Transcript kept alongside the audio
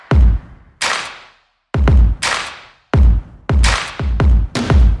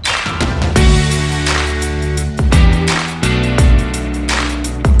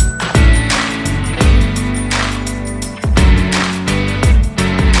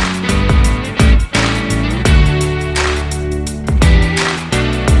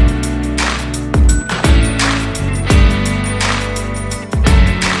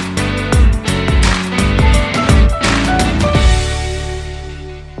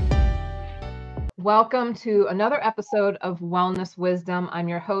Welcome to another episode of Wellness Wisdom. I'm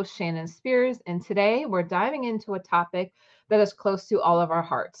your host, Shannon Spears, and today we're diving into a topic that is close to all of our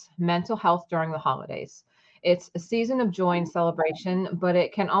hearts: mental health during the holidays. It's a season of joy and celebration, but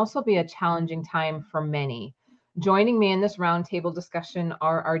it can also be a challenging time for many. Joining me in this roundtable discussion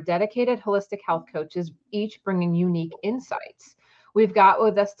are our dedicated holistic health coaches, each bringing unique insights. We've got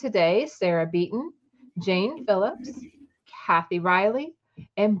with us today Sarah Beaton, Jane Phillips, Kathy Riley,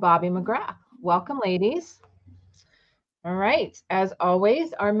 and Bobby McGrath. Welcome, ladies. All right. As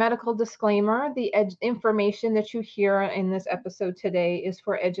always, our medical disclaimer: the information that you hear in this episode today is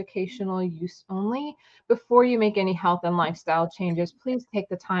for educational use only. Before you make any health and lifestyle changes, please take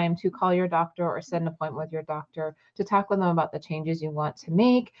the time to call your doctor or set an appointment with your doctor to talk with them about the changes you want to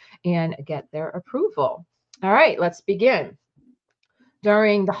make and get their approval. All right, let's begin.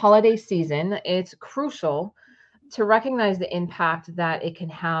 During the holiday season, it's crucial to recognize the impact that it can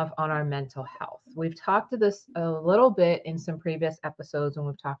have on our mental health. We've talked to this a little bit in some previous episodes when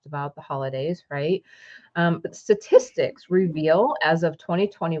we've talked about the holidays, right? But statistics reveal as of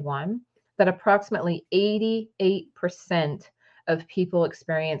 2021 that approximately 88% of people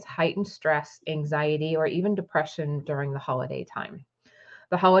experience heightened stress, anxiety, or even depression during the holiday time.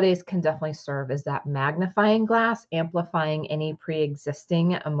 The holidays can definitely serve as that magnifying glass, amplifying any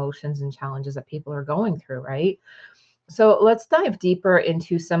pre-existing emotions and challenges that people are going through, right? So let's dive deeper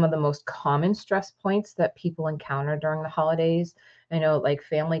into some of the most common stress points that people encounter during the holidays. I know, like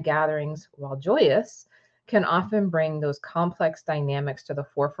family gatherings, while joyous, can often bring those complex dynamics to the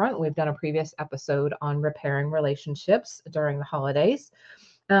forefront. We've done a previous episode on repairing relationships during the holidays.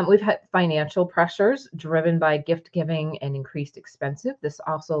 We've had financial pressures driven by gift giving and increased expensive. This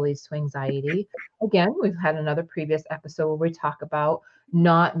also leads to anxiety. Again, we've had another previous episode where we talk about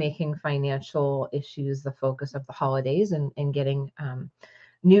not making financial issues the focus of the holidays and getting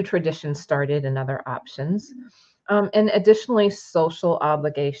new traditions started and other options. And additionally, social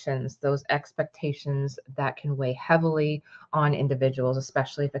obligations, those expectations that can weigh heavily on individuals,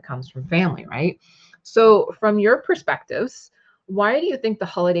 especially if it comes from family, right? So, from your perspectives, why do you think the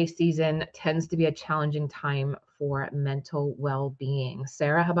holiday season tends to be a challenging time for mental well-being?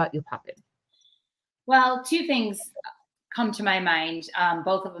 Sarah, how about you pop in? Well, two things come to my mind.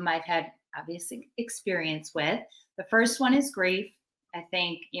 Both of them I've had obviously experience with. The first one is grief. I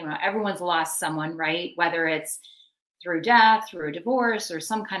think, everyone's lost someone, right? Whether it's through death, through a divorce, or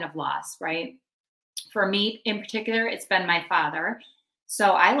some kind of loss, right? For me in particular, it's been my father.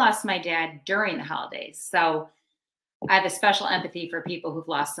 So I lost my dad during the holidays. So I have a special empathy for people who've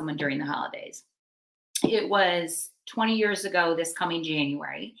lost someone during the holidays. It was 20 years ago this coming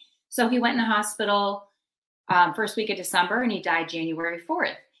January. So he went in the hospital first week of December and he died January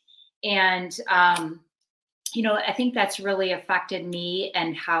 4th. And, I think that's really affected me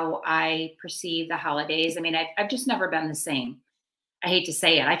and how I perceive the holidays. I mean, I've just never been the same. I hate to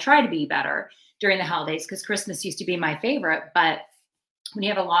say it. I try to be better during the holidays because Christmas used to be my favorite. But when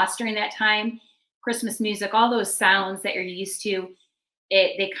you have a loss during that time, Christmas music, all those sounds that you're used to,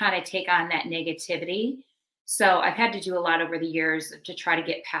 they kind of take on that negativity. So I've had to do a lot over the years to try to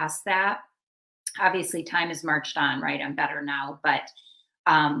get past that. Obviously, time has marched on, right? I'm better now, but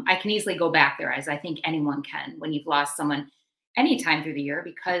I can easily go back there, as I think anyone can when you've lost someone anytime through the year,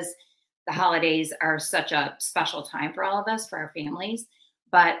 because the holidays are such a special time for all of us, for our families,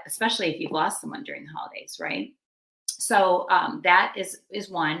 but especially if you've lost someone during the holidays, right? So that is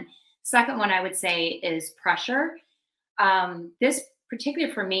one. Second one I would say is pressure. This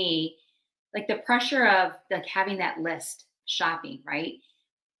particular for me, like the pressure of like having that list shopping, right?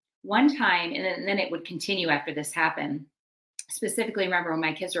 One time, and then it would continue after this happened. Specifically, remember when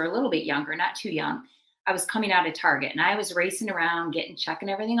my kids were a little bit younger, not too young, I was coming out of Target and I was racing around, checking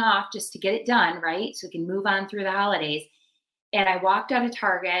everything off just to get it done, right? So we can move on through the holidays. And I walked out of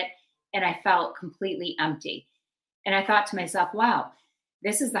Target and I felt completely empty. And I thought to myself, wow,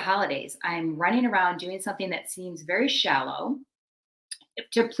 this is the holidays. I'm running around doing something that seems very shallow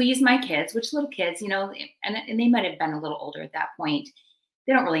to please my kids, which little kids, and they might have been a little older at that point.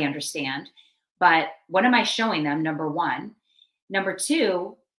 They don't really understand. But what am I showing them? Number one. Number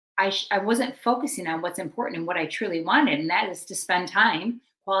two, I wasn't focusing on what's important and what I truly wanted. And that is to spend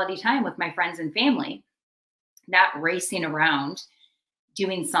quality time with my friends and family, not racing around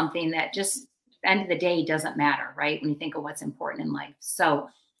doing something that just at the end of the day doesn't matter, right? When you think of what's important in life. So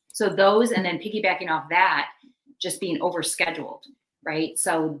those, and then piggybacking off that, just being overscheduled, right?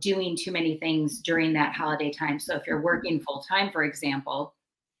 So doing too many things during that holiday time. So if you're working full time, for example,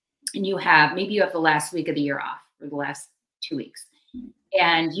 and maybe you have the last week of the year off or the last 2 weeks,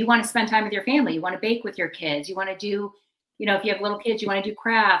 and you want to spend time with your family, you want to bake with your kids, you want to do, if you have little kids, you want to do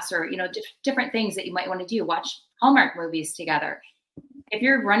crafts or, different things that you might want to do, watch Hallmark movies together. If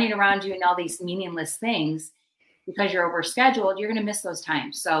you're running around doing all these meaningless things because you're overscheduled, you're going to miss those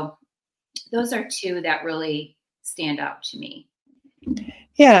times. So those are two that really stand out to me.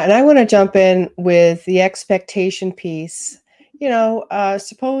 Yeah. And I want to jump in with the expectation piece.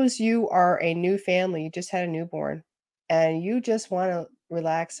 Suppose you are a new family, you just had a newborn and you just want to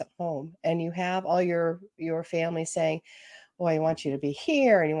relax at home and you have all your family saying, well, I want you to be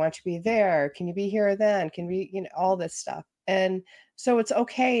here and you want you to be there. Can you be here then? Can we, all this stuff. And so it's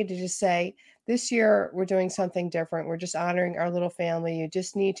okay to just say, this year we're doing something different. We're just honoring our little family. You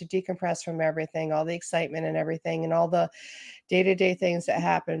just need to decompress from everything, all the excitement and everything and all the day-to-day things that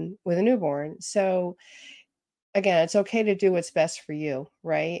happen with a newborn. So again, it's okay to do what's best for you,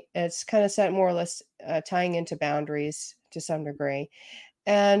 right? It's kind of set more or less tying into boundaries to some degree.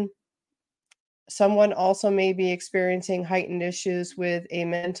 And someone also may be experiencing heightened issues with a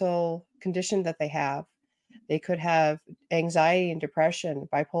mental condition that they have. They could have anxiety and depression,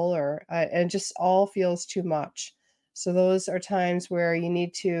 bipolar, and just all feels too much. So those are times where you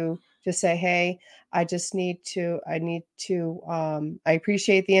need to just say, hey, I appreciate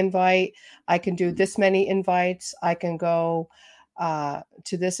the invite. I can do this many invites. I can go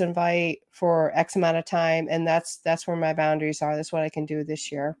to this invite for X amount of time. And that's where my boundaries are. That's what I can do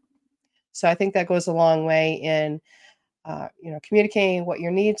this year. So I think that goes a long way in, communicating what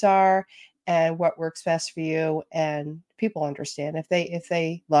your needs are and what works best for you. And people understand. If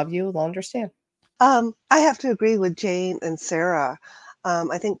they love you, they'll understand. I have to agree with Jane and Sarah.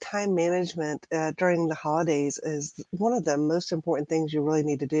 I think time management during the holidays is one of the most important things you really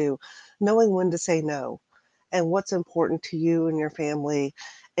need to do. Knowing when to say no and what's important to you and your family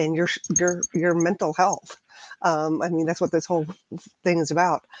and your mental health. That's what this whole thing is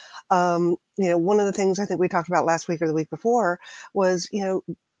about. One of the things I think we talked about last week or the week before was,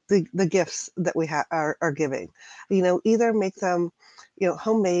 the gifts that we are giving. Either make them,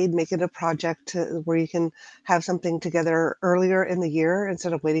 homemade, make it a project where you can have something together earlier in the year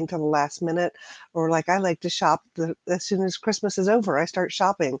instead of waiting till the last minute. Or like I like to shop as soon as Christmas is over, I start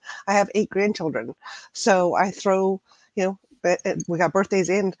shopping. I have 8 grandchildren, so I throw, we got birthdays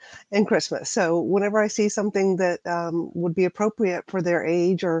and Christmas. So whenever I see something that would be appropriate for their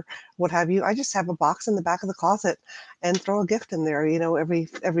age or what have you, I just have a box in the back of the closet and throw a gift in there,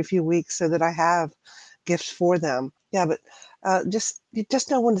 every few weeks so that I have gifts for them. Yeah, but just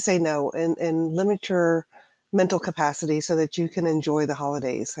know when to say no and limit your mental capacity so that you can enjoy the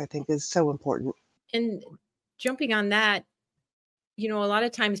holidays, I think is so important. And jumping on that, a lot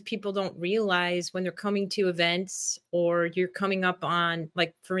of times people don't realize when they're coming to events or you're coming up on,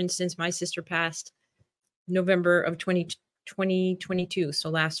 like, for instance, my sister passed November of 2022. So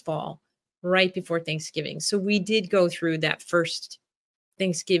last fall, right before Thanksgiving. So we did go through that first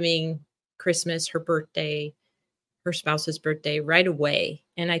Thanksgiving, Christmas, her birthday, her spouse's birthday right away.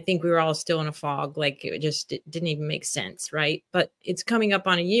 And I think we were all still in a fog. Like it didn't even make sense. Right. But it's coming up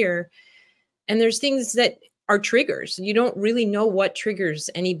on a year and there's things that are triggers. You don't really know what triggers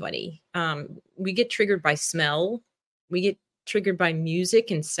anybody. We get triggered by smell. We get triggered by music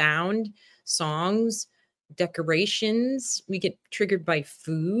and sound, songs, decorations. We get triggered by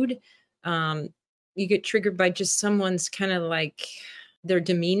food. You get triggered by just someone's kind of like their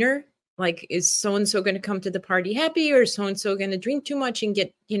demeanor. Like, is so-and-so going to come to the party happy, or so-and-so going to drink too much and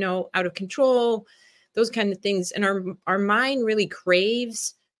get, out of control, those kind of things. And our mind really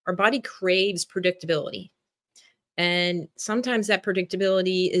our body craves predictability. And sometimes that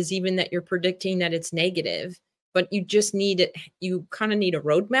predictability is even that you're predicting that it's negative, but you just need it. You kind of need a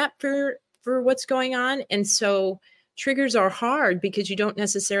roadmap for what's going on. And so triggers are hard because you don't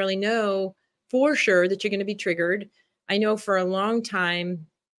necessarily know for sure that you're going to be triggered. I know for a long time,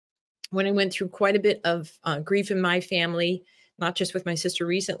 when I went through quite a bit of grief in my family, not just with my sister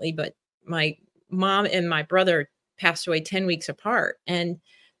recently, but my mom and my brother passed away 10 weeks apart. And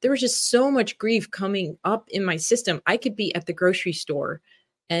there was just so much grief coming up in my system. I could be at the grocery store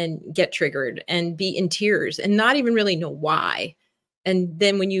and get triggered and be in tears and not even really know why. And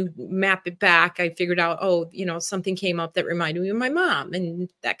then when you map it back, I figured out, something came up that reminded me of my mom and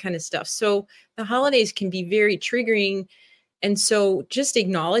that kind of stuff. So the holidays can be very triggering. And so just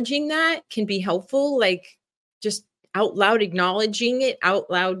acknowledging that can be helpful, like just out loud acknowledging it out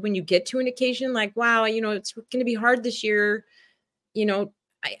loud when you get to an occasion, like, wow, it's going to be hard this year.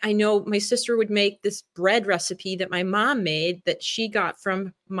 I know my sister would make this bread recipe that my mom made that she got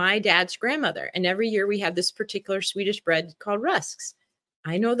from my dad's grandmother. And every year we have this particular Swedish bread called rusks.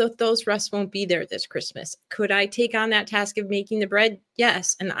 I know that those rusks won't be there this Christmas. Could I take on that task of making the bread?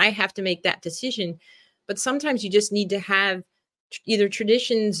 Yes. And I have to make that decision. but sometimes you just need to have either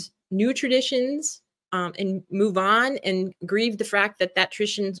new traditions, and move on and grieve the fact that that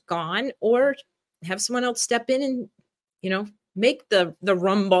tradition's gone, or have someone else step in and, make the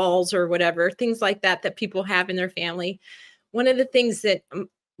rum balls or whatever, things like that people have in their family. One of the things that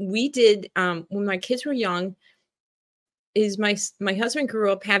we did when my kids were young is my husband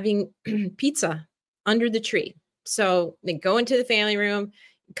grew up having pizza under the tree. So they go into the family room,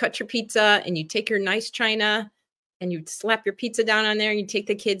 cut your pizza, and you take your nice china and you slap your pizza down on there, and you take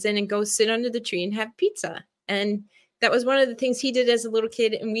the kids in and go sit under the tree and have pizza. And that was one of the things he did as a little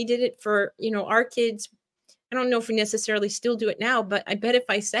kid. And we did it for, our kids. I don't know if we necessarily still do it now, but I bet if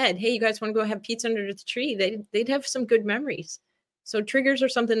I said, hey, you guys want to go have pizza under the tree, they'd have some good memories. So triggers are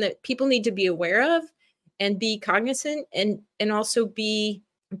something that people need to be aware of and be cognizant, and also be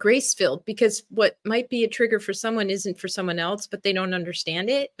grace-filled, because what might be a trigger for someone isn't for someone else, but they don't understand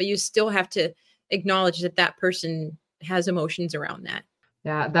it. But you still have to acknowledge that person has emotions around that.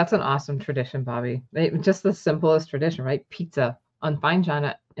 Yeah, that's an awesome tradition, Bobby. Just the simplest tradition, right? Pizza on fine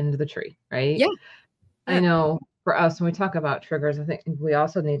china into the tree, right? Yeah. I know for us, when we talk about triggers, I think we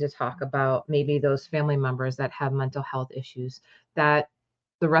also need to talk about maybe those family members that have mental health issues that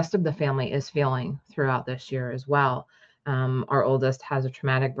the rest of the family is feeling throughout this year as well. Our oldest has a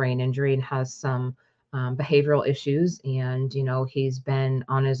traumatic brain injury and has some behavioral issues. And, he's been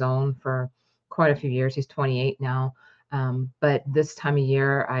on his own for quite a few years. He's 28 now. But this time of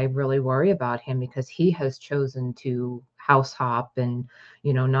year, I really worry about him because he has chosen to house hop and,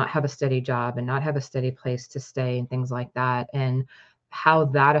 not have a steady job and not have a steady place to stay and things like that. And how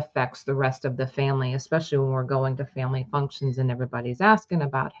that affects the rest of the family, especially when we're going to family functions and everybody's asking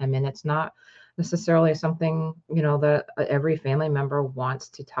about him. And it's not necessarily something, that every family member wants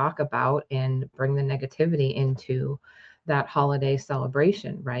to talk about and bring the negativity into that holiday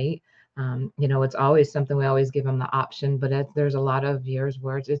celebration, right? It's always something, we always give him the option, but there's a lot of years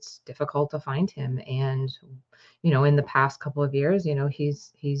where it's difficult to find him. And, in the past couple of years,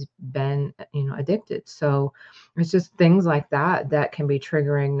 he's been, addicted. So it's just things like that can be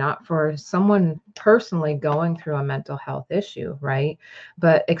triggering, not for someone personally going through a mental health issue, right?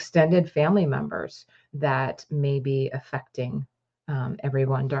 But extended family members that may be affecting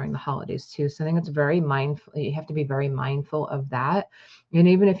everyone during the holidays too. So I think it's very mindful. You have to be very mindful of that. And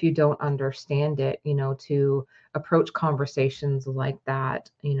even if you don't understand it, to approach conversations like that,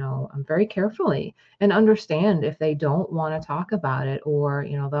 very carefully, and understand if they don't want to talk about it, or,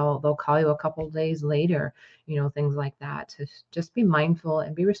 they'll call you a couple of days later, things like that, to just be mindful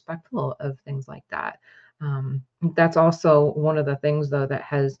and be respectful of things like that. That's also one of the things, though, that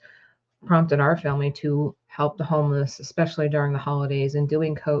has prompted our family to help the homeless, especially during the holidays, and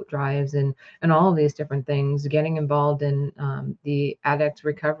doing coat drives and all of these different things, getting involved in the addict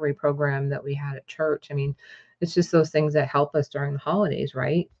recovery program that we had at church. I mean, it's just those things that help us during the holidays,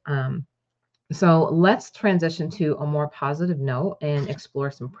 right? So let's transition to a more positive note and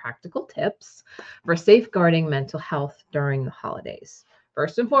explore some practical tips for safeguarding mental health during the holidays.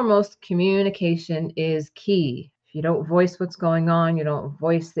 First and foremost, communication is key. If you don't voice what's going on, you don't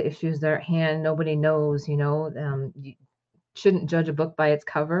voice the issues that are at hand, nobody knows, you shouldn't judge a book by its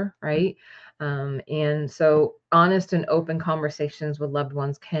cover, right? And so honest and open conversations with loved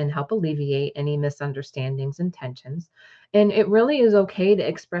ones can help alleviate any misunderstandings and tensions. And it really is okay to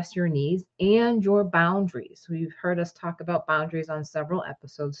express your needs and your boundaries. We've heard us talk about boundaries on several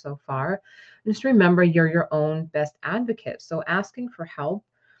episodes so far. Just remember, you're your own best advocate. So asking for help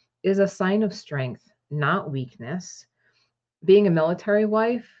is a sign of strength, not weakness. Being a military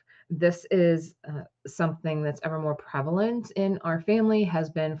wife, this is something that's ever more prevalent in our family, has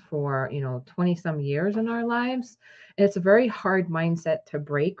been for 20 some years in our lives. And it's a very hard mindset to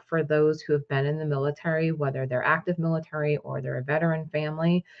break for those who have been in the military, whether they're active military or they're a veteran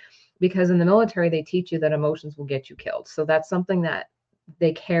family, because in the military they teach you that emotions will get you killed. So that's something that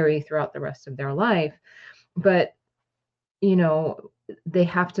they carry throughout the rest of their life. But they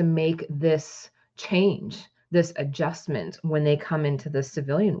have to make this change, this adjustment, when they come into the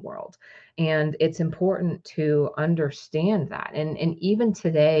civilian world. And it's important to understand that. And even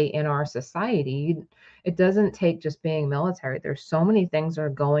today in our society, it doesn't take just being military. There's so many things that are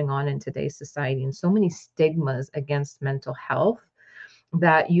going on in today's society, and so many stigmas against mental health,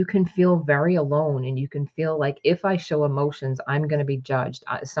 that you can feel very alone, and you can feel like, if I show emotions, I'm going to be judged.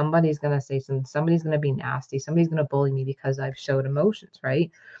 Somebody's going to say something, somebody's going to be nasty, somebody's going to bully me because I've showed emotions,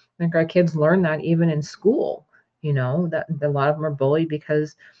 right? I think our kids learn that even in school, that a lot of them are bullied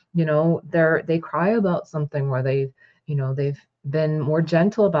because, they cry about something where they've been more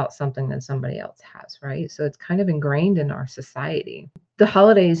gentle about something than somebody else has, right? So it's kind of ingrained in our society. The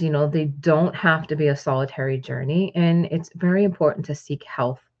holidays, they don't have to be a solitary journey, and it's very important to seek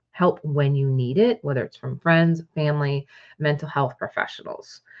help when you need it, whether it's from friends, family, mental health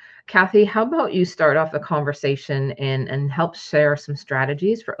professionals. Kathy, how about you start off the conversation and help share some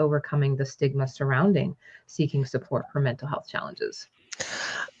strategies for overcoming the stigma surrounding seeking support for mental health challenges?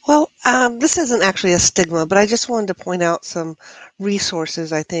 Well, this isn't actually a stigma, but I just wanted to point out some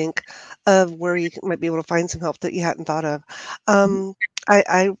resources, I think, of where you might be able to find some help that you hadn't thought of. Um,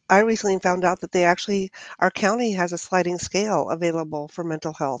 I recently found out that our county has a sliding scale available for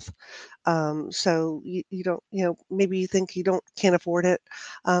mental health. So you don't, maybe you think can't afford it.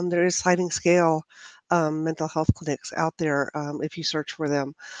 There is sliding scale mental health clinics out there if you search for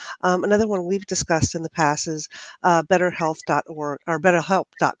them. Another one we've discussed in the past is betterhealth.org or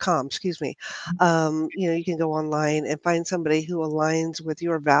betterhelp.com, excuse me. You can go online and find somebody who aligns with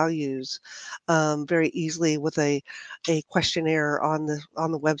your values very easily with a questionnaire on the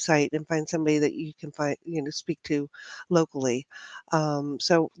website, and find somebody that you can speak to locally.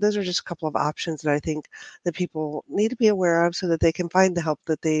 So those are just a couple of options that I think that people need to be aware of so that they can find the help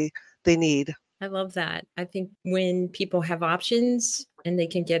that they need. I love that. I think when people have options and they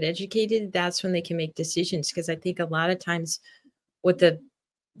can get educated, that's when they can make decisions. Because I think a lot of times with the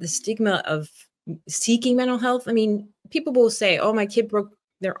stigma of seeking mental health, I mean, people will say, "Oh, my kid broke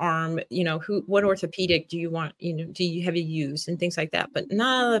their arm. What orthopedic do you want? Do you have you use?" and things like that. But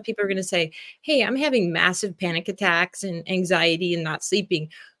not a lot of people are going to say, "Hey, I'm having massive panic attacks and anxiety and not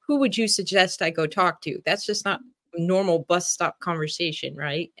sleeping. Who would you suggest I go talk to?" That's just not normal bus stop conversation,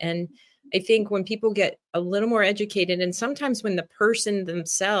 right? And I think when people get a little more educated, and sometimes when the person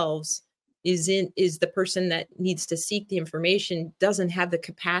themselves is the person that needs to seek the information, doesn't have the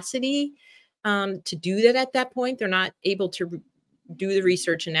capacity to do that at that point, they're not able to do the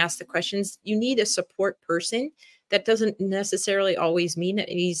research and ask the questions. You need a support person. That doesn't necessarily always mean that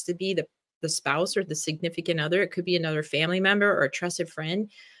it needs to be the spouse or the significant other. It could be another family member or a trusted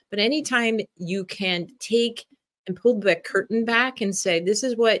friend. But anytime you can take and pull the curtain back and say, this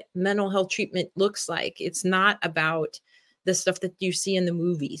is what mental health treatment looks like. It's not about the stuff that you see in the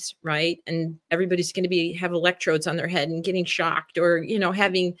movies, right? And everybody's going to have electrodes on their head and getting shocked, or,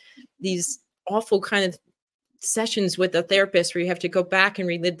 having these awful kind of sessions with a therapist where you have to go back and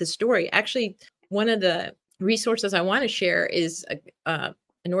relive the story. Actually, one of the resources I want to share is an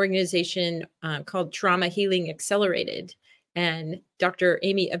organization called Trauma Healing Accelerated. And Dr.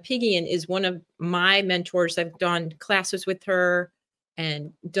 Amy Apigian is one of my mentors. I've done classes with her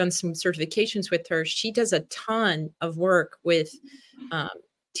and done some certifications with her. She does a ton of work with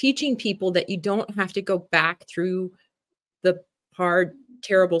teaching people that you don't have to go back through the hard,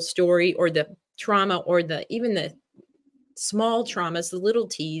 terrible story or the trauma or even the small traumas, the little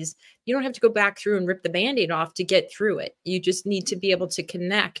T's. You don't have to go back through and rip the Band-Aid off to get through it. You just need to be able to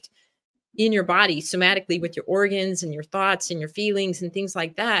connect in your body somatically with your organs and your thoughts and your feelings and things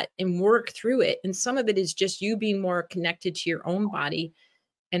like that, and work through it. And some of it is just you being more connected to your own body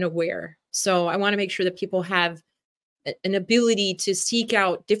and aware. So I want to make sure that people have an ability to seek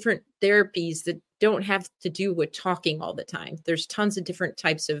out different therapies that don't have to do with talking all the time. There's tons of different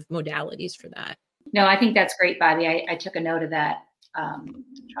types of modalities for that. No, I think that's great, Bobby. I took a note of that.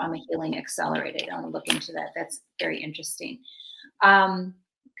 Trauma Healing Accelerated. I want to look into that. That's very interesting.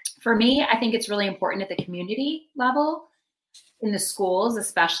 For me, I think it's really important at the community level, in the schools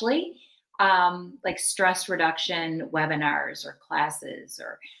especially, like stress reduction webinars or classes,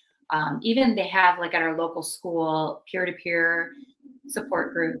 or even they have, like at our local school, peer-to-peer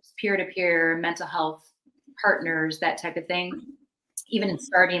support groups, peer-to-peer mental health partners, that type of thing. Even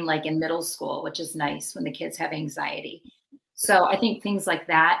starting like in middle school, which is nice when the kids have anxiety. So I think things like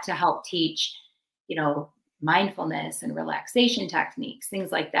that to help teach, mindfulness and relaxation techniques,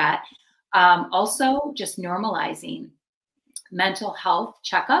 things like that. Also, just normalizing mental health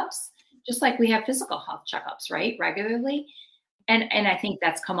checkups, just like we have physical health checkups, right? Regularly. And I think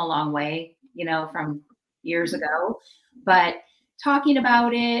that's come a long way, from years ago. But talking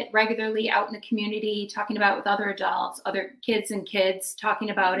about it regularly out in the community, talking about it with other adults, other kids, talking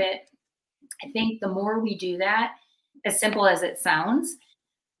about it. I think the more we do that, as simple as it sounds,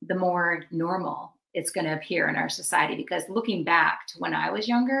 the more normal it's going to appear in our society. Because looking back to when I was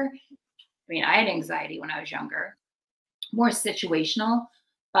younger, I had anxiety when I was younger, more situational,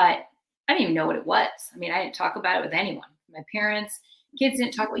 but I didn't even know what it was. I didn't talk about it with anyone. My parents, kids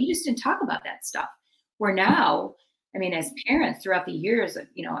didn't talk about, you just didn't talk about that stuff. Where now, as parents throughout the years,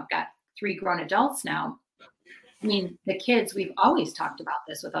 I've got 3 grown adults now. The kids, we've always talked about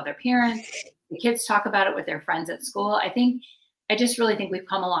this with other parents. The kids talk about it with their friends at school. I think I just really think we've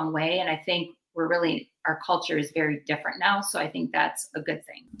come a long way. And I think our culture is very different now. So I think that's a good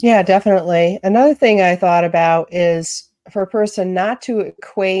thing. Yeah, definitely. Another thing I thought about is for a person not to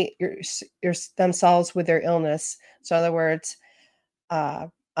equate themselves with their illness. So in other words,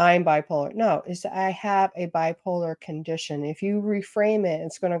 I'm bipolar. No, is I have a bipolar condition. If you reframe it,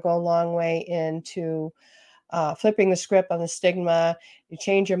 it's going to go a long way into flipping the script on the stigma. You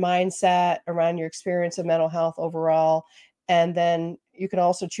change your mindset around your experience of mental health overall. And then you can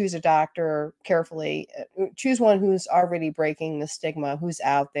also choose a doctor carefully. Choose one who's already breaking the stigma, who's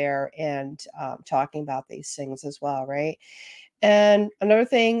out there and talking about these things as well, right? And another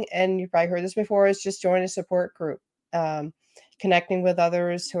thing, and you've probably heard this before, is just join a support group. Connecting with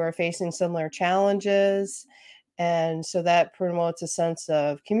others who are facing similar challenges. And so that promotes a sense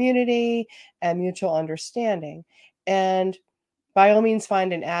of community and mutual understanding. And by all means,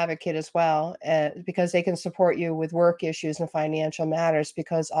 find an advocate as well, because they can support you with work issues and financial matters,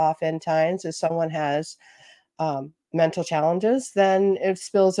 because oftentimes if someone has mental challenges, then it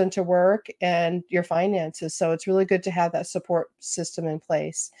spills into work and your finances. So it's really good to have that support system in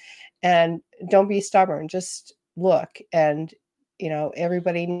place. And don't be stubborn, just look. And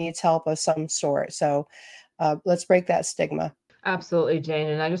everybody needs help of some sort. So let's break that stigma. Absolutely, Jane.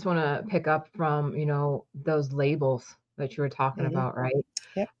 And I just want to pick up from, those labels that you were talking about, right?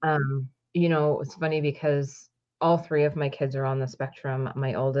 Yep. It's funny because all three of my kids are on the spectrum.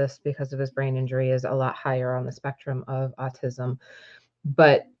 My oldest, because of his brain injury, is a lot higher on the spectrum of autism.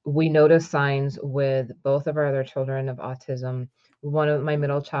 But we noticed signs with both of our other children of autism. One of my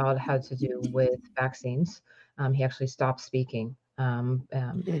middle child had to do with vaccines. He actually stopped speaking after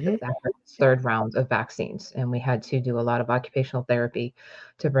the third round of vaccines, and we had to do a lot of occupational therapy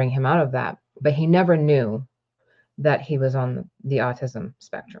to bring him out of that. But he never knew that he was on the autism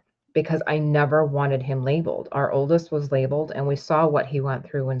spectrum because I never wanted him labeled. Our oldest was labeled, and we saw what he went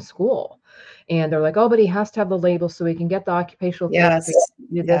through in school. And they're like, oh, but he has to have the label so he can get the occupational therapy,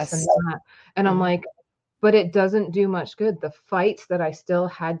 do this and that. And I'm like, but it doesn't do much good. The fights that I still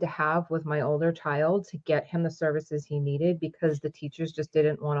had to have with my older child to get him the services he needed, because the teachers just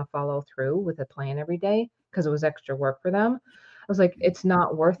didn't want to follow through with a plan every day because it was extra work for them. I was like, it's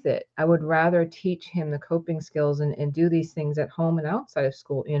not worth it. I would rather teach him the coping skills and do these things at home and outside of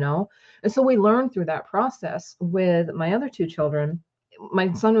school, And so we learned through that process with my other two children.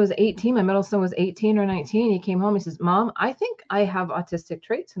 My son was 18. My middle son was 18 or 19. He came home. He says, Mom, I think I have autistic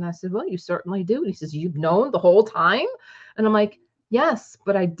traits. And I said, well, you certainly do. And he says, you've known the whole time? And I'm like, yes,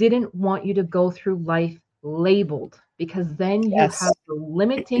 but I didn't want you to go through life labeled, because then you have the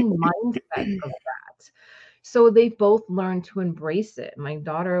limiting mindset of that. So they both learned to embrace it. My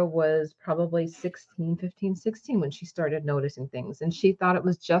daughter was probably 15, 16 when she started noticing things, and she thought it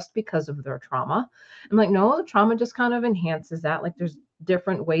was just because of their trauma. I'm like, no, trauma just kind of enhances that. Like, there's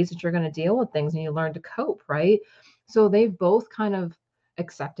different ways that you're going to deal with things, and you learn to cope, right? So they've both kind of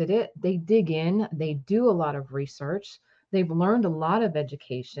accepted it. They dig in, they do a lot of research. They've learned a lot of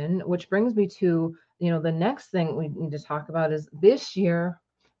education, which brings me to, the next thing we need to talk about is this year,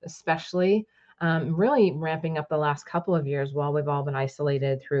 especially, really ramping up the last couple of years while we've all been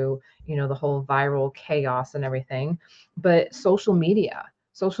isolated through, the whole viral chaos and everything. But social media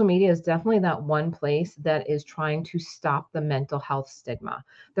is definitely that one place that is trying to stop the mental health stigma.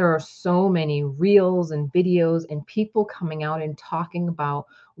 There are so many reels and videos and people coming out and talking about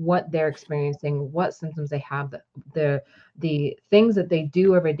what they're experiencing, what symptoms they have, the things that they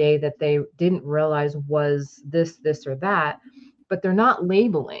do every day that they didn't realize was this or that, but they're not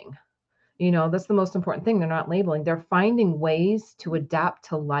labeling. That's the most important thing. They're not labeling. They're finding ways to adapt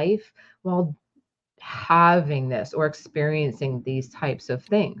to life while having this or experiencing these types of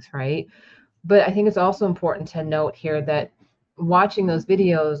things, right? But I think it's also important to note here that watching those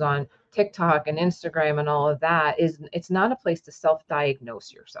videos on TikTok and Instagram and all of that it's not a place to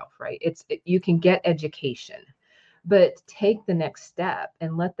self-diagnose yourself, right? You can get education, but take the next step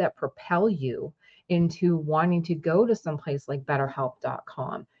and let that propel you into wanting to go to some place like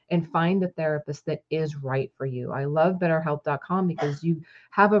BetterHelp.com and find a therapist that is right for you. I love BetterHelp.com because you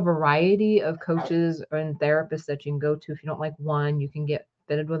have a variety of coaches and therapists that you can go to. If you don't like one, you can get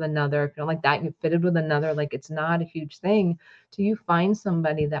fitted with another. If you don't like that, you fitted with another. Like, it's not a huge thing till you find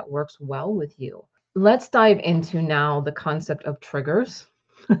somebody that works well with you. Let's dive into now the concept of triggers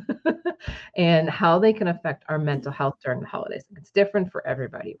and how they can affect our mental health during the holidays. It's different for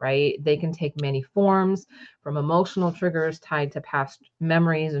everybody, right? They can take many forms, from emotional triggers tied to past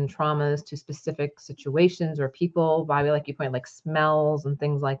memories and traumas to specific situations or people, Bobby, like you point, like smells and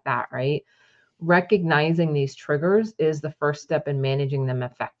things like that, right? Recognizing these triggers is the first step in managing them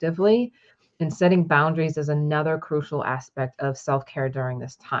effectively. And setting boundaries is another crucial aspect of self-care during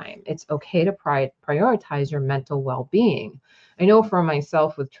this time. It's okay to prioritize your mental well-being. I know for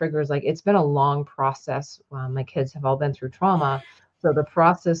myself with triggers, like it's been a long process. My kids have all been through trauma. So the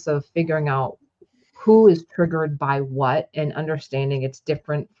process of figuring out who is triggered by what and understanding it's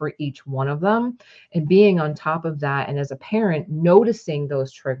different for each one of them and being on top of that. And as a parent, noticing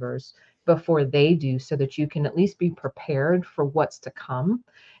those triggers before they do so that you can at least be prepared for what's to come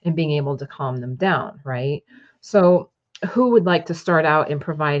and being able to calm them down, right? So, who would like to start out in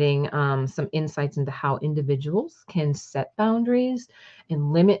providing some insights into how individuals can set boundaries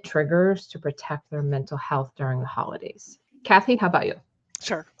and limit triggers to protect their mental health during the holidays? Kathy, how about you?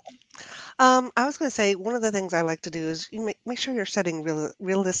 Sure. I was going to say one of the things I like to do is you make sure you're setting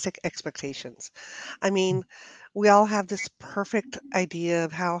realistic expectations. I mean, we all have this perfect idea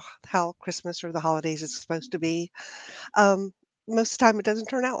of how Christmas or the holidays is supposed to be. Most of the time, it doesn't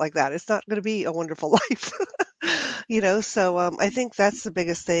turn out like that. It's not going to be a wonderful life, So I think that's the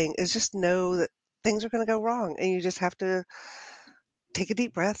biggest thing is just know that things are going to go wrong, and you just have to take a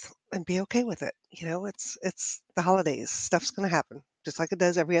deep breath and be okay with it. It's the holidays. Stuff's going to happen just like it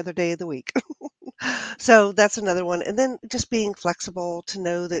does every other day of the week. So that's another one. And then just being flexible to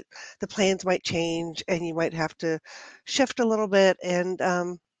know that the plans might change and you might have to shift a little bit and,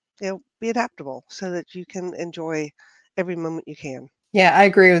 be adaptable so that you can enjoy every moment you can. Yeah, I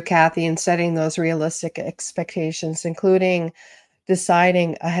agree with Kathy in setting those realistic expectations, including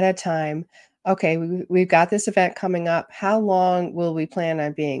deciding ahead of time, okay, we've got this event coming up. How long will we plan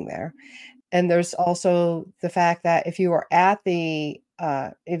on being there? And there's also the fact that if you are at the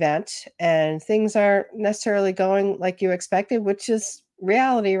event and things aren't necessarily going like you expected, which is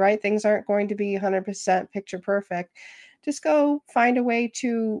reality, right? Things aren't going to be 100% picture perfect. Just go find a way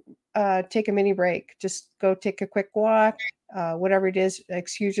to take a mini break. Just go take a quick walk, whatever it is.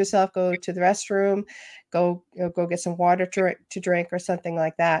 Excuse yourself. Go to the restroom. Go get some water to drink or something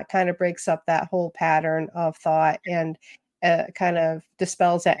like that. Kind of breaks up that whole pattern of thought and kind of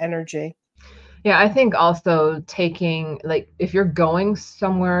dispels that energy. Yeah, I think also taking, like, if you're going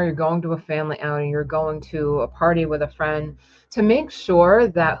somewhere, you're going to a family outing, you're going to a party with a friend, to make sure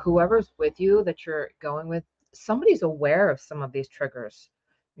that whoever's with you, that you're going with, somebody's aware of some of these triggers,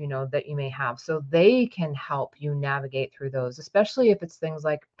 that you may have, so they can help you navigate through those, especially if it's things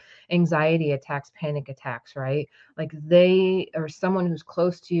like anxiety attacks, panic attacks, right? Like they or someone who's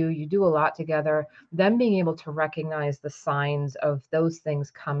close to you, you do a lot together, them being able to recognize the signs of those things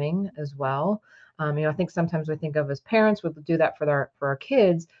coming as well. I think sometimes we think of as parents, we'll do that for our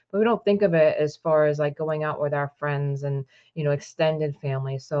kids, but we don't think of it as far as like going out with our friends and, extended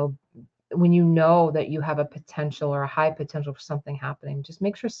family. So when you know that you have a potential or a high potential for something happening, just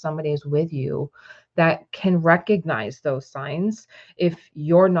make sure somebody is with you that can recognize those signs if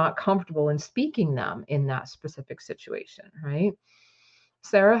you're not comfortable in speaking them in that specific situation, right?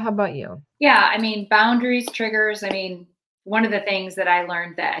 Sarah, how about you? Yeah, I mean, boundaries, triggers. I mean, one of the things that I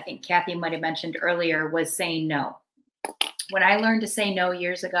learned that I think Kathy might have mentioned earlier was saying no. When I learned to say no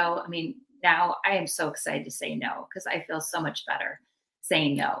years ago, I mean, now I am so excited to say no because I feel so much better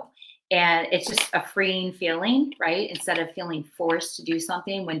saying no. And it's just a freeing feeling, right? Instead of feeling forced to do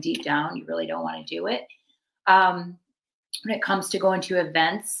something when deep down you really don't want to do it. When it comes to going to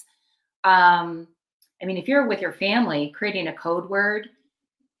events, I mean, if you're with your family, creating a code word,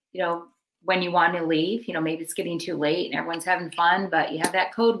 when you want to leave, maybe it's getting too late and everyone's having fun, but you have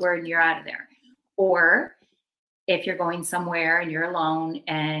that code word and you're out of there. Or if you're going somewhere and you're alone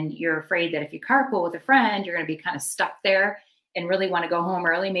and you're afraid that if you carpool with a friend, you're going to be kind of stuck there and really want to go home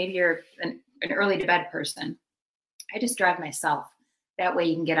early. Maybe you're an early to bed person. I just drive myself. That way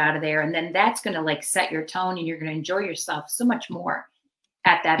you can get out of there. And then that's going to like set your tone and you're going to enjoy yourself so much more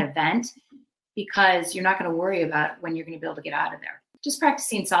at that event because you're not going to worry about when you're going to be able to get out of there. Just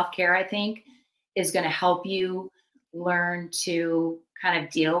practicing self-care, I think, is going to help you learn to kind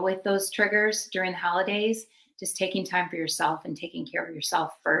of deal with those triggers during the holidays. Just taking time for yourself and taking care of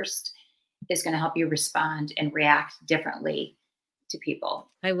yourself first is going to help you respond and react differently to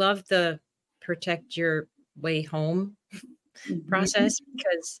people. I love the protect your way home process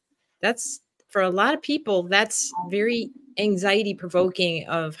because that's, for a lot of people, that's very anxiety provoking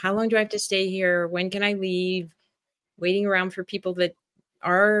of how long do I have to stay here? When can I leave? Waiting around for people that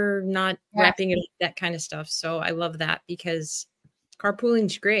are not wrapping it up, that kind of stuff. So I love that because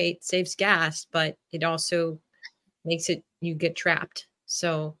carpooling's great, saves gas, but it also makes it, you get trapped.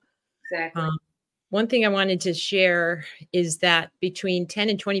 So exactly. One thing I wanted to share is that between 10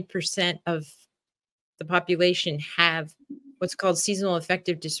 and 20% of the population have what's called seasonal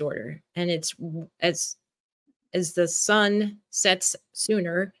affective disorder. And it's as the sun sets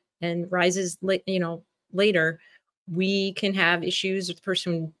sooner and rises, later, we can have issues with the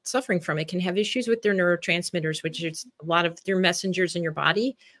person suffering from it, can have issues with their neurotransmitters, which is a lot of your messengers in your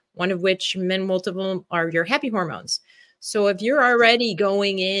body, one of which multiple are your happy hormones. So if you're already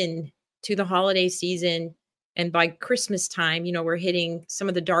going in to the holiday season, and by Christmas time, we're hitting some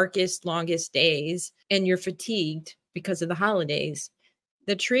of the darkest, longest days, and you're fatigued because of the holidays,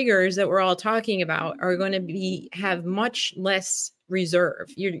 the triggers that we're all talking about are going to have much less reserve.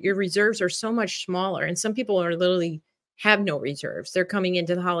 Your reserves are so much smaller. And some people are literally have no reserves. They're coming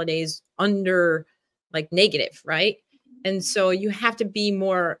into the holidays under like negative, right? And so you have to be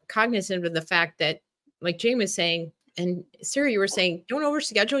more cognizant of the fact that, like Jane was saying, and Sarah, you were saying, don't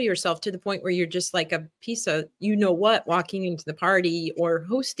overschedule yourself to the point where you're just like a piece of, walking into the party or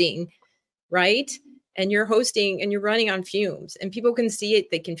hosting, right? And you're hosting and you're running on fumes, and people can see it.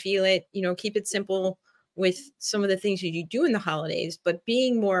 They can feel it, keep it simple with some of the things you do in the holidays, but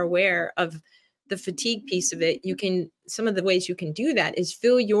being more aware of the fatigue piece of it. Some of the ways you can do that is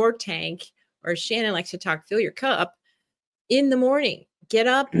fill your tank, or Shannon likes to talk, fill your cup in the morning. Get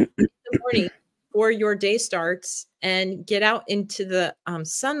up in the morning before your day starts and get out into the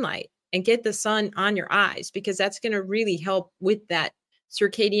sunlight and get the sun on your eyes, because that's going to really help with that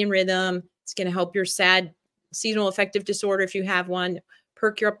circadian rhythm. It's going to help your SAD, seasonal affective disorder, if you have one,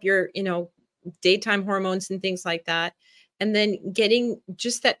 perk up your, daytime hormones and things like that. And then getting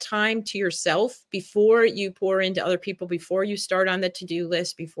just that time to yourself before you pour into other people, before you start on the to-do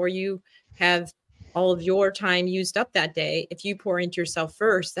list, before you have all of your time used up that day. If you pour into yourself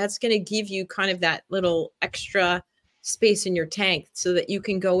first, that's going to give you kind of that little extra space in your tank so that you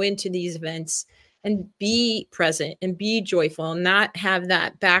can go into these events and be present and be joyful and not have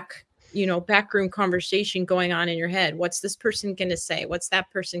that backroom conversation going on in your head. What's this person going to say? What's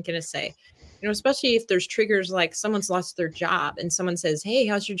that person going to say? Especially if there's triggers like someone's lost their job and someone says, hey,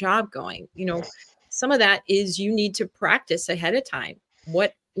 how's your job going? Some of that is you need to practice ahead of time.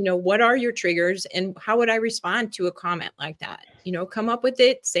 What are your triggers and how would I respond to a comment like that? Come up with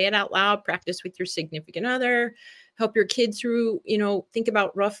it, say it out loud, practice with your significant other, help your kids through, think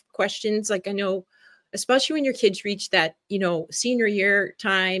about rough questions. Like I know, especially when your kids reach that, senior year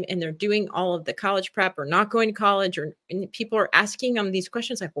time and they're doing all of the college prep or not going to college, and people are asking them these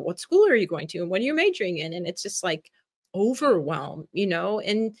questions like, well, what school are you going to? And what are you majoring in? And it's just like overwhelm,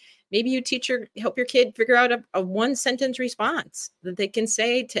 and maybe you help your kid figure out a one sentence response that they can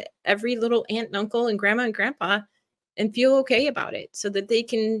say to every little aunt and uncle and grandma and grandpa and feel okay about it so that they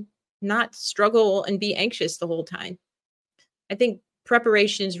can not struggle and be anxious the whole time. I think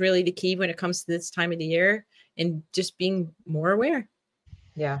preparation is really the key when it comes to this time of the year and just being more aware.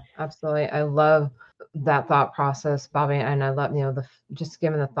 Yeah, absolutely. I love that thought process, Bobby. And I love, just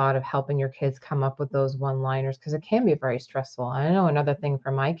given the thought of helping your kids come up with those one-liners, because it can be very stressful. I know another thing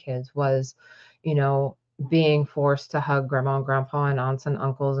for my kids was, being forced to hug grandma and grandpa and aunts and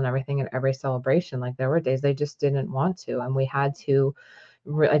uncles and everything at every celebration. Like there were days they just didn't want to. And we had to,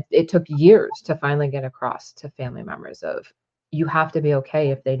 it took years to finally get across to family members of, you have to be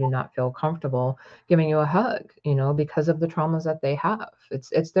okay if they do not feel comfortable giving you a hug, because of the traumas that they have.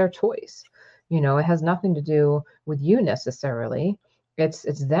 It's their choice. It has nothing to do with you necessarily. It's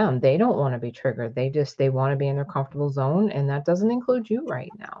them. They don't want to be triggered. They want to be in their comfortable zone. And that doesn't include you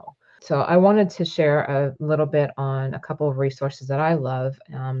right now. So I wanted to share a little bit on a couple of resources that I love.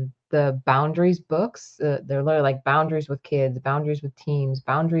 The boundaries books, they're literally like boundaries with kids, boundaries with teens,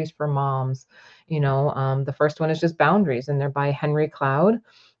 boundaries for moms. The first one is just boundaries, and they're by Henry Cloud.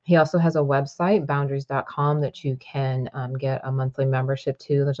 He also has a website, boundaries.com, that you can get a monthly membership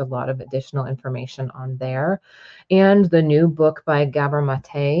to. There's a lot of additional information on there. And the new book by Gabor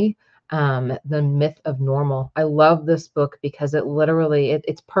Mate, The Myth of Normal. I love this book because it literally,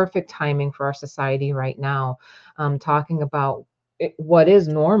 it's perfect timing for our society right now, talking about what is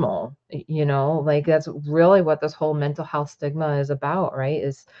normal, like that's really what this whole mental health stigma is about, right?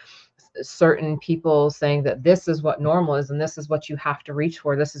 Is certain people saying that this is what normal is and this is what you have to reach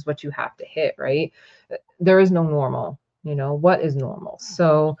for, this is what you have to hit, right? There is no normal. What is normal?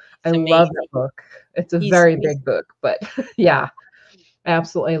 So I love that book. It's a very big book, but yeah, I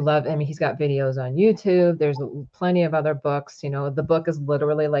absolutely love. I mean, he's got videos on YouTube. There's plenty of other books. The book is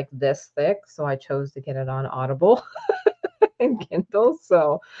literally like this thick, so I chose to get it on Audible and Kindle.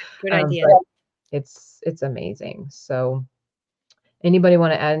 So good idea. It's amazing. So anybody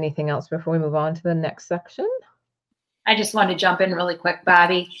want to add anything else before we move on to the next section? I just want to jump in really quick,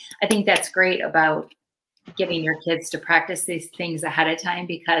 Bobby. I think that's great about getting your kids to practice these things ahead of time,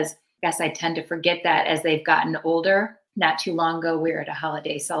 because I guess I tend to forget that as they've gotten older. Not too long ago, we were at a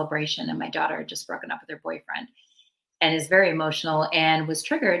holiday celebration and my daughter had just broken up with her boyfriend. and is very emotional and was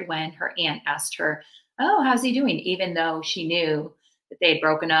triggered when her aunt asked her, "Oh, how's he doing?" Even though she knew that they had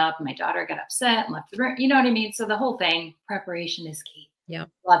broken up. My daughter got upset and left the room. You know what I mean? So the whole thing, preparation is key. Yeah.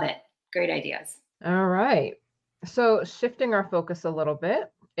 Love it. Great ideas. All right. So, shifting our focus a little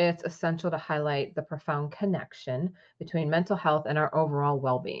bit, it's essential to highlight the profound connection between mental health and our overall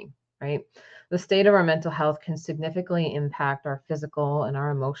well being, right? The state of our mental health can significantly impact our physical and our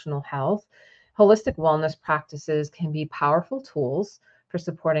emotional health. Holistic wellness practices can be powerful tools for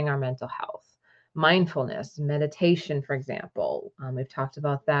supporting our mental health. Mindfulness, meditation, for example, we've talked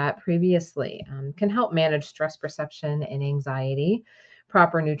about that previously, can help manage stress perception and anxiety.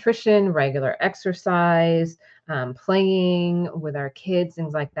 Proper nutrition, regular exercise, playing with our kids,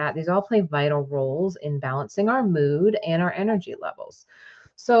 things like that. These all play vital roles in balancing our mood and our energy levels.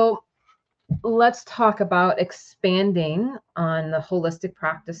 So, let's talk about expanding on the holistic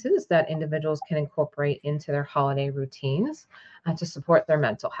practices that individuals can incorporate into their holiday routines to support their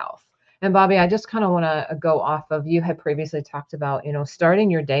mental health. And Bobby, I just kind of want to go off of, you had previously talked about,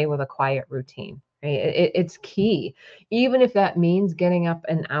 starting your day with a quiet routine. Right? It's key, even if that means getting up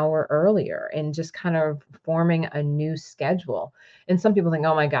an hour earlier and just kind of forming a new schedule. And some people think,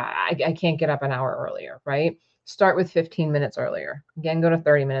 oh my God, I can't get up an hour earlier, right? Start with 15 minutes earlier. Again, go to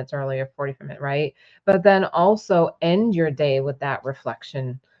 30 minutes earlier, 45 minutes, right? But then also end your day with that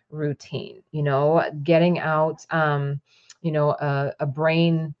reflection routine, getting out, a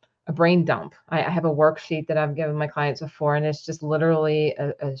brain dump. I have a worksheet that I've given my clients before, and it's just literally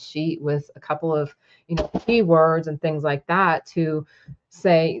a sheet with a couple of, keywords and things like that to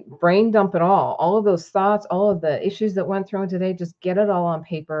say, brain dump it all of those thoughts, all of the issues that went through today, just get it all on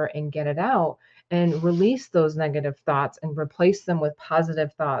paper and get it out and release those negative thoughts and replace them with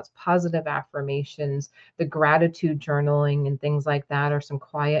positive thoughts, positive affirmations, the gratitude journaling and things like that, or some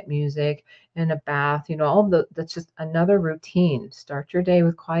quiet music and a bath, all of that's just another routine. Start your day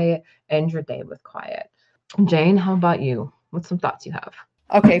with quiet, end your day with quiet. Jane, how about you? What's some thoughts you have?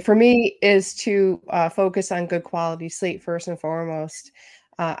 Okay, for me is to focus on good quality sleep first and foremost.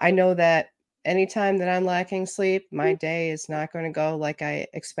 I know that anytime that I'm lacking sleep, my day is not going to go like I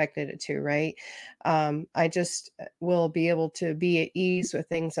expected it to, right? I just will be able to be at ease with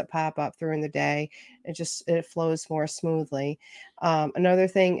things that pop up during the day. It flows more smoothly. Another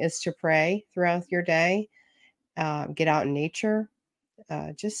thing is to pray throughout your day. Get out in nature.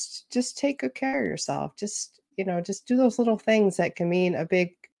 Just take good care of yourself. Just do those little things that can mean a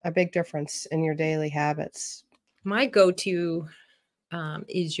big difference in your daily habits. My go-to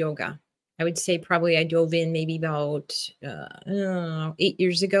is yoga. I would say probably I dove in maybe about 8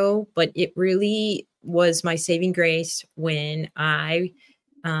 years ago, but it really was my saving grace when I,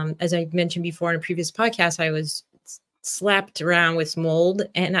 as I mentioned before in a previous podcast, I was slapped around with mold,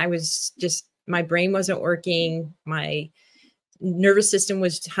 and I was just, my brain wasn't working. My nervous system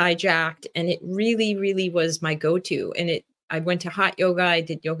was hijacked, and it really, really was my go-to. And I went to hot yoga. I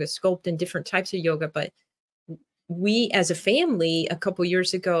did yoga sculpt and different types of yoga, but we as a family a couple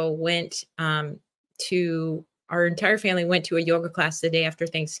years ago went our entire family went to a yoga class the day after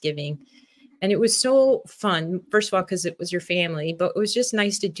Thanksgiving. And it was so fun, first of all, because it was your family, but it was just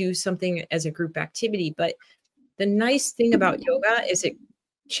nice to do something as a group activity. But the nice thing about yoga is it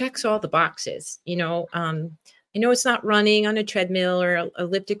checks all the boxes. I know it's not running on a treadmill or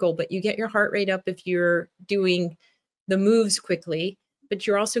elliptical, but you get your heart rate up if you're doing the moves quickly, but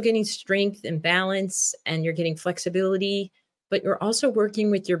you're also getting strength and balance, and you're getting flexibility, but you're also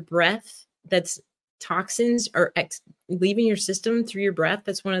working with your breath. That's toxins are leaving your system through your breath.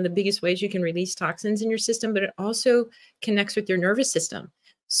 That's one of the biggest ways you can release toxins in your system, but it also connects with your nervous system.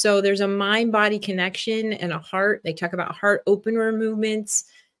 So there's a mind-body connection and a heart. They talk about heart opener movements.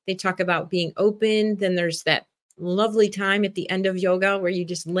 They talk about being open. Then there's that lovely time at the end of yoga where you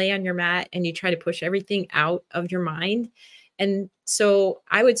just lay on your mat and you try to push everything out of your mind. And so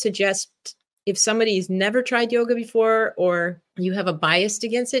I would suggest, if somebody's never tried yoga before, or you have a bias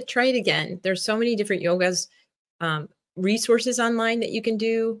against it, try it again. There's so many different yogas, resources online that you can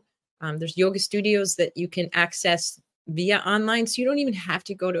do. There's yoga studios that you can access via online. So you don't even have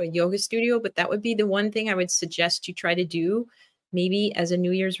to go to a yoga studio, but that would be the one thing I would suggest you try to do, maybe as a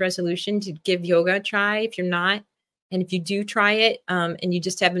New Year's resolution, to give yoga a try if you're not. And if you do try it and you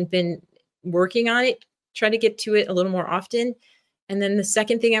just haven't been working on it, try to get to it a little more often. And then the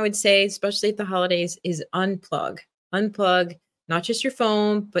second thing I would say, especially at the holidays, is unplug. Unplug, not just your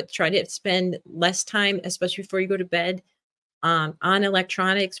phone, but try to spend less time, especially before you go to bed, on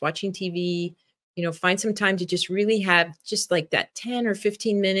electronics, watching TV. Find some time to just really have just like that 10 or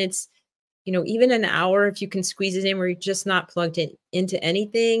 15 minutes even an hour, if you can squeeze it in where you're just not plugged into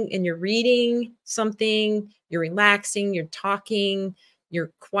anything and you're reading something, you're relaxing, you're talking,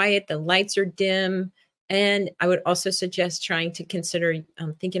 you're quiet, the lights are dim. And I would also suggest trying to consider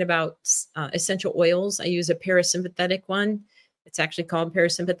thinking about essential oils. I use a parasympathetic one. It's actually called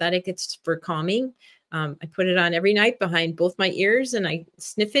parasympathetic. It's for calming. I put it on every night behind both my ears and I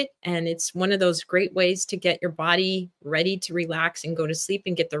sniff it. And it's one of those great ways to get your body ready to relax and go to sleep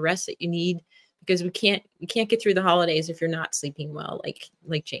and get the rest that you need, because we can't get through the holidays if you're not sleeping well,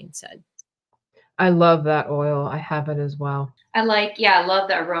 like Jane said. I love that oil. I have it as well. I love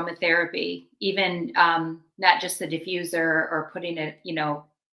the aromatherapy, even not just the diffuser or putting it, in on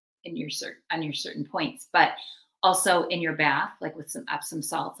your certain points, but also in your bath, like with some Epsom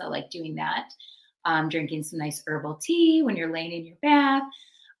salts. I like doing that. Drinking some nice herbal tea when you're laying in your bath.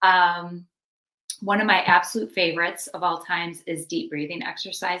 One of my absolute favorites of all times is deep breathing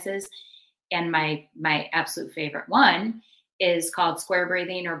exercises. And my absolute favorite one is called square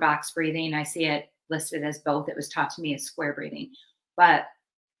breathing or box breathing. I see it listed as both. It was taught to me as square breathing, but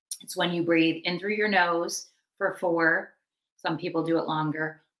it's when you breathe in through your nose for 4. Some people do it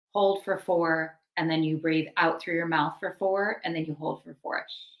longer. Hold for 4, and then you breathe out through your mouth for 4, and then you hold for 4.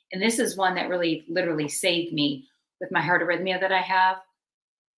 And this is one that really literally saved me with my heart arrhythmia that I have.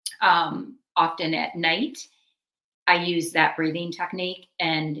 Often at night, I use that breathing technique.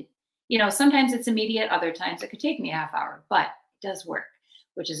 And, sometimes it's immediate. Other times it could take me a half hour, but it does work,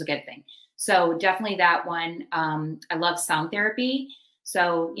 which is a good thing. So definitely that one. I love sound therapy.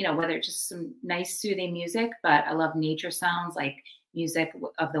 So, whether it's just some nice soothing music, but I love nature sounds like music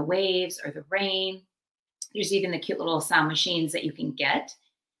of the waves or the rain. There's even the cute little sound machines that you can get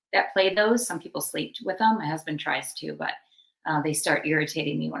that play those. Some people sleep with them. My husband tries to, but they start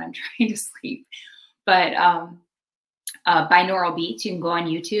irritating me when I'm trying to sleep. But binaural beats, you can go on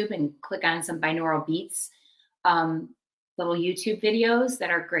YouTube and click on some binaural beats, little YouTube videos that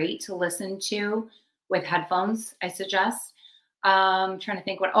are great to listen to with headphones, I suggest. Trying to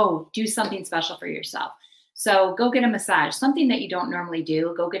think do something special for yourself. So go get a massage, something that you don't normally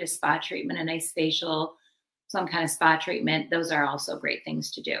do. Go get a spa treatment, a nice facial, some kind of spa treatment. Those are also great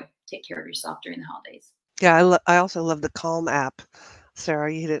things to do. Take care of yourself during the holidays. Yeah, I also love the Calm app.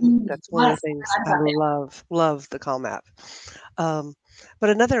 Sarah, you didn't. That's one of the things I love the Calm app. But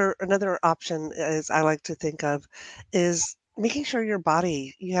another option is I like to think of is making sure you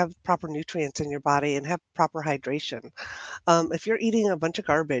have proper nutrients in your body and have proper hydration. If you're eating a bunch of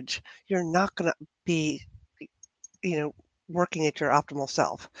garbage, you're not going to be, working at your optimal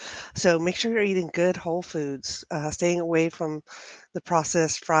self. So make sure you're eating good whole foods, staying away from the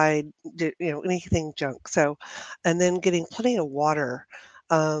processed, fried, anything junk. So, and then getting plenty of water.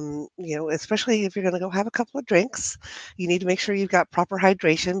 Especially if you're going to go have a couple of drinks, you need to make sure you've got proper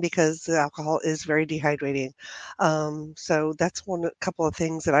hydration because the alcohol is very dehydrating. So that's a couple of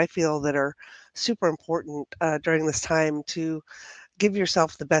things that I feel that are super important during this time to give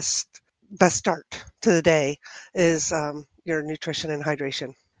yourself the best start to the day is your nutrition and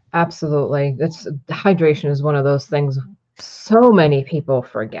hydration. Absolutely. Hydration is one of those things so many people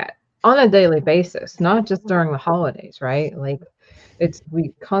forget on a daily basis, not just during the holidays, right? Like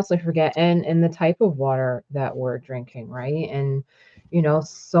we constantly forget and the type of water that we're drinking, right? And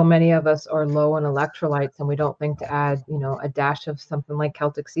so many of us are low in electrolytes and we don't think to add, a dash of something like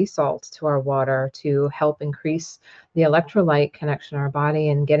Celtic sea salt to our water to help increase the electrolyte connection in our body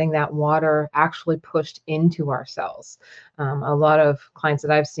and getting that water actually pushed into our cells. A lot of clients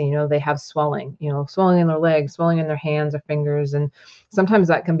that I've seen, they have swelling in their legs, swelling in their hands or fingers. And sometimes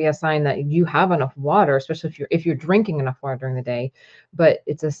that can be a sign that you have enough water, especially if you're drinking enough water during the day, but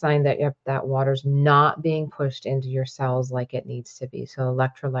it's a sign that that water's not being pushed into your cells like it needs to be. So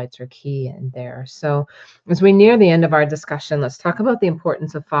electrolytes are key in there. So as we near the end of our discussion, let's talk about the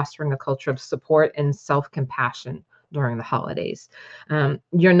importance of fostering a culture of support and self-compassion during the holidays.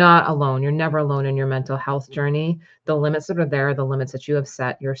 You're not alone. You're never alone in your mental health journey. The limits that are there are the limits that you have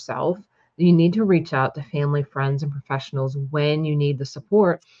set yourself. You need to reach out to family, friends, and professionals when you need the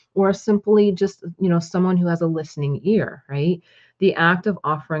support, or simply just, someone who has a listening ear, right? The act of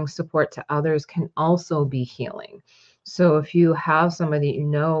offering support to others can also be healing. So if you have somebody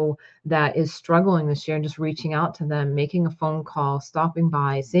that is struggling this year, and just reaching out to them, making a phone call, stopping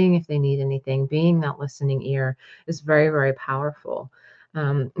by, seeing if they need anything, being that listening ear is very, very powerful.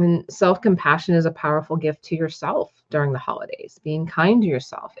 And self-compassion is a powerful gift to yourself during the holidays, being kind to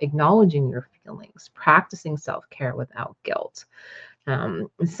yourself, acknowledging your feelings, practicing self-care without guilt.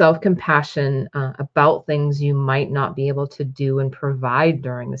 Self-compassion about things you might not be able to do and provide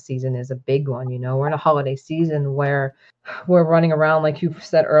during the season is a big one. We're in a holiday season where we're running around, like you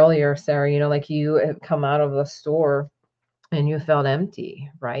said earlier, Sarah, like you have come out of the store and you felt empty,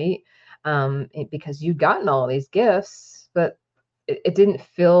 right? Because you'd gotten all these gifts, but it didn't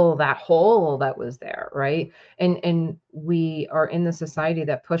fill that hole that was there, right? And we are in the society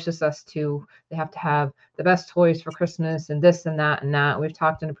that pushes us to, they have to have the best toys for Christmas and this and that and that. We've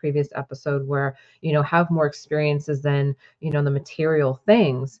talked in a previous episode where, have more experiences than, the material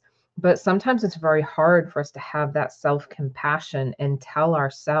things. But sometimes it's very hard for us to have that self-compassion and tell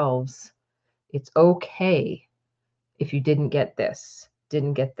ourselves it's okay if you didn't get this,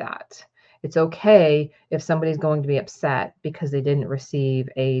 didn't get that. It's okay if somebody's going to be upset because they didn't receive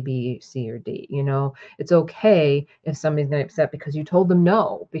A, B, C, or D. It's okay if somebody's going to be upset because you told them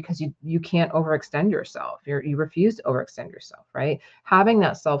no, because you can't overextend yourself. You refuse to overextend yourself, right? Having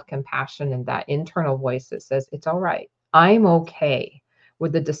that self-compassion and that internal voice that says, it's all right. I'm okay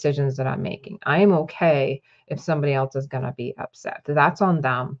with the decisions that I'm making. I am okay if somebody else is going to be upset. That's on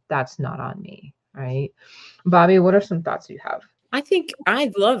them. That's not on me, right? Bobby, what are some thoughts you have? I think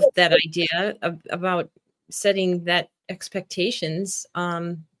I love that idea about setting that expectations,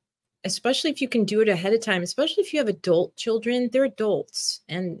 especially if you can do it ahead of time, especially if you have adult children. They're adults.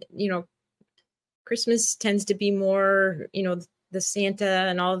 And, Christmas tends to be more, the Santa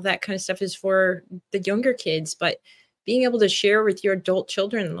and all of that kind of stuff is for the younger kids. But being able to share with your adult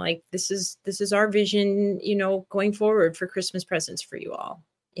children, like, this is our vision, going forward for Christmas presents for you all,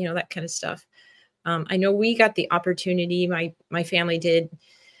 that kind of stuff. I know we got the opportunity, my family did.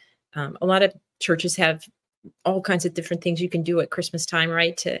 A lot of churches have all kinds of different things you can do at Christmas time,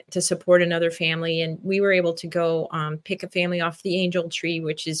 right? To support another family. And we were able to go pick a family off the angel tree,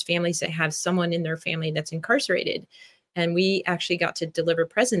 which is families that have someone in their family that's incarcerated. And we actually got to deliver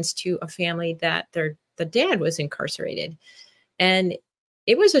presents to a family that the dad was incarcerated. And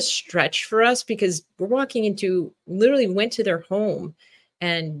it was a stretch for us because we're literally went to their home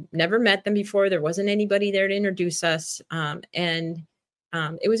and never met them before. There wasn't anybody there to introduce us. And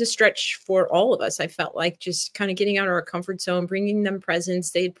it was a stretch for all of us. I felt like just kind of getting out of our comfort zone, bringing them presents.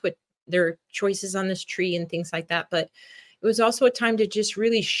 They had put their choices on this tree and things like that. But it was also a time to just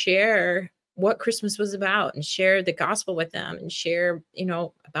really share what Christmas was about and share the gospel with them and share,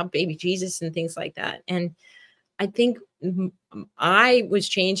 about baby Jesus and things like that. And I think I was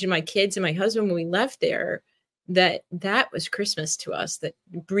changed in my kids and my husband when we left there, that was Christmas to us, that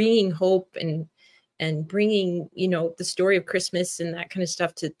bringing hope and bringing, the story of Christmas and that kind of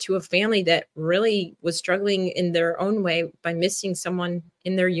stuff to a family that really was struggling in their own way by missing someone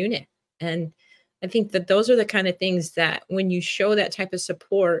in their unit. And I think that those are the kind of things that when you show that type of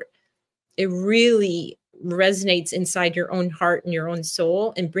support, it really resonates inside your own heart and your own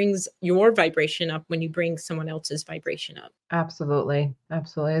soul and brings your vibration up when you bring someone else's vibration up. Absolutely.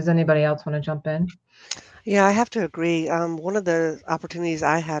 Absolutely. Does anybody else want to jump in? Yeah, I have to agree. One of the opportunities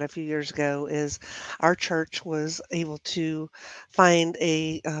I had a few years ago is our church was able to find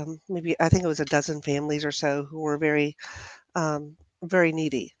maybe I think it was a dozen families or so who were very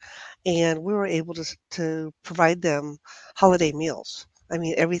needy, and we were able to provide them holiday meals. I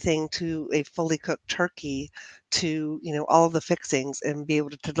mean, everything to a fully cooked turkey to, all of the fixings and be able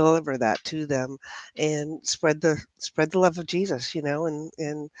to deliver that to them and spread the love of Jesus,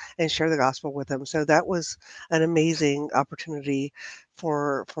 and share the gospel with them. So that was an amazing opportunity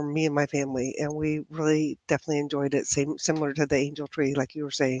for me and my family, and we really definitely enjoyed it. Similar to the angel tree, like you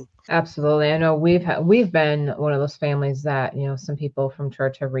were saying. Absolutely. I know we've been one of those families that, some people from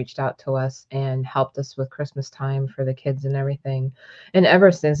church have reached out to us and helped us with Christmas time for the kids and everything. And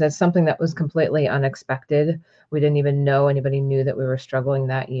ever since, it's something that was completely unexpected. We didn't even know anybody knew that we were struggling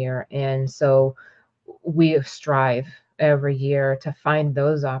that year. And so we strive every year to find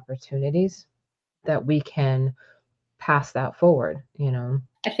those opportunities that we can pass that forward,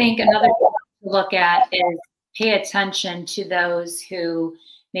 I think another thing to look at is pay attention to those who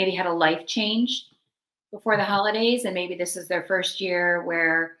maybe had a life change before the holidays. And maybe this is their first year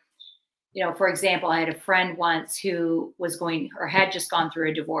where, for example, I had a friend once who had just gone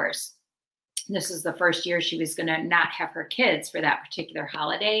through a divorce. This is the first year she was going to not have her kids for that particular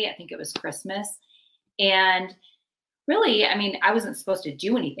holiday. I think it was Christmas. And really, I wasn't supposed to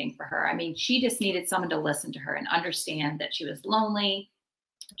do anything for her. She just needed someone to listen to her and understand that she was lonely.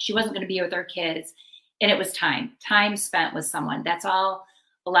 She wasn't going to be with her kids. And it was time spent with someone. That's all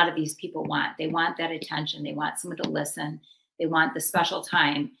a lot of these people want. They want that attention. They want someone to listen. They want the special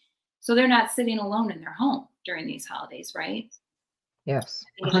time. So they're not sitting alone in their home during these holidays, right? Yes,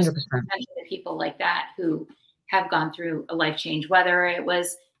 100%. People like that who have gone through a life change, whether it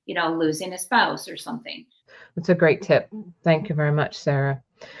was, losing a spouse or something. That's a great tip. Thank you very much, Sarah.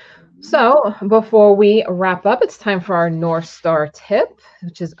 So before we wrap up, it's time for our North Star tip,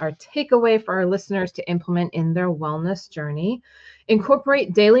 which is our takeaway for our listeners to implement in their wellness journey.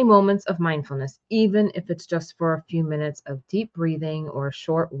 Incorporate daily moments of mindfulness, even if it's just for a few minutes of deep breathing or a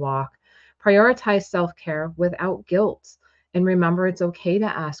short walk. Prioritize self-care without guilt. And remember, it's okay to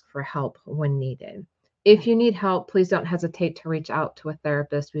ask for help when needed. If you need help, please don't hesitate to reach out to a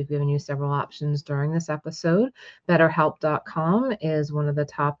therapist. We've given you several options during this episode. BetterHelp.com is one of the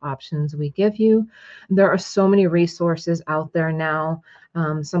top options we give you. There are so many resources out there now.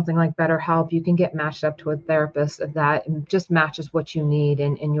 Something like BetterHelp, you can get matched up to a therapist that just matches what you need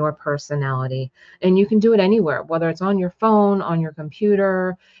in your personality. And you can do it anywhere, whether it's on your phone, on your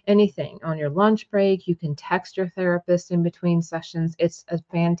computer, anything. On your lunch break, you can text your therapist in between sessions. It's a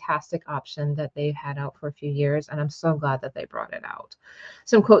fantastic option that they've had out for a few years, and I'm so glad that they brought it out.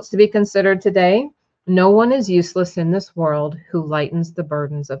 Some quotes to be considered today. No one is useless in this world who lightens the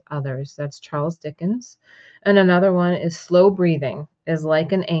burdens of others. That's Charles Dickens. And another one is slow breathing is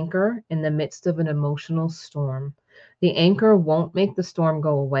like an anchor in the midst of an emotional storm. The anchor won't make the storm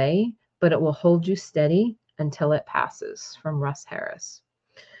go away, but it will hold you steady until it passes. From Russ Harris.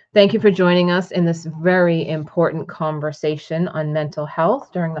 Thank you for joining us in this very important conversation on mental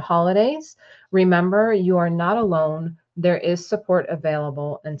health during the holidays. Remember, you are not alone. There is support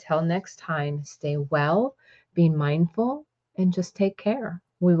available. Until next time, stay well, be mindful, and just take care.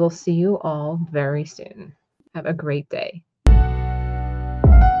 We will see you all very soon. Have a great day.